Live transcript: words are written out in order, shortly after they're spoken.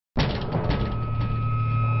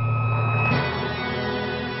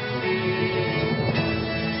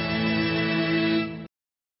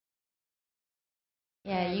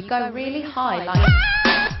you go really high, like...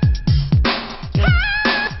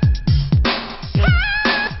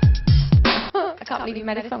 I can't believe you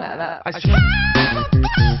made a song out of that. I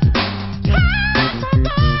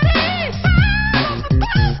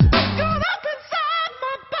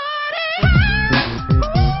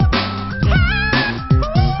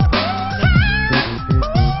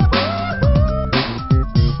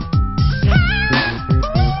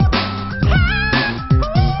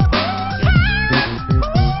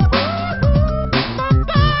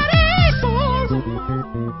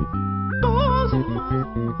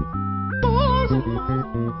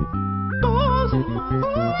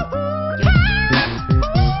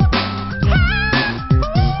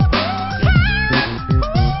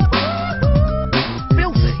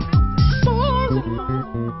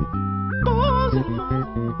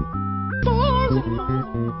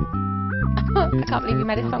can't believe you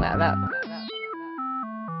made a song out of that.